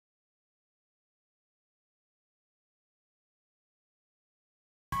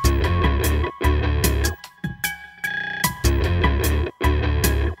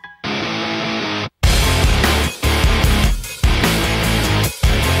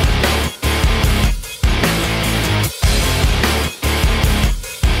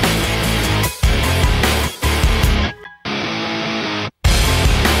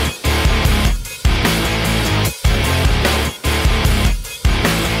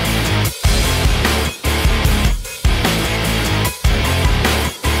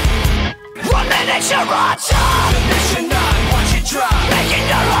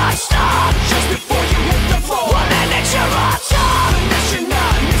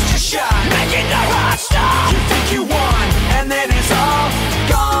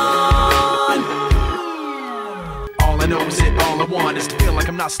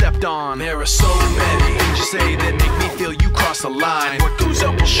not stepped on. There are so many things you say that make me feel you cross the line. What goes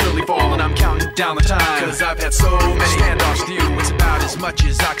up will surely fall, and I'm counting down the time. Cause I've had so many standoffs with you. It's about as much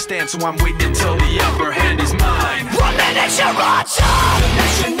as I can stand, so I'm waiting until the upper hand is mine. 1 minute you're on top, The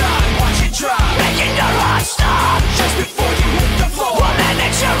next you're not, watch it drop, making your heart stop. just before you hit the floor. 1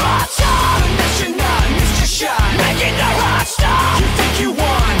 minute you're on top, The next you're not, missed your shot. making your heart stop. You think you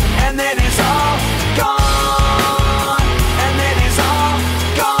won, and then it's all gone. And then it's all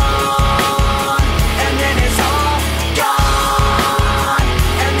gone. And then it's all gone.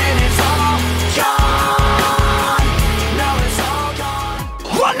 And then it's all gone. Now it's all gone.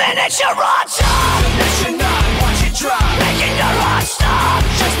 1 minute you're on top.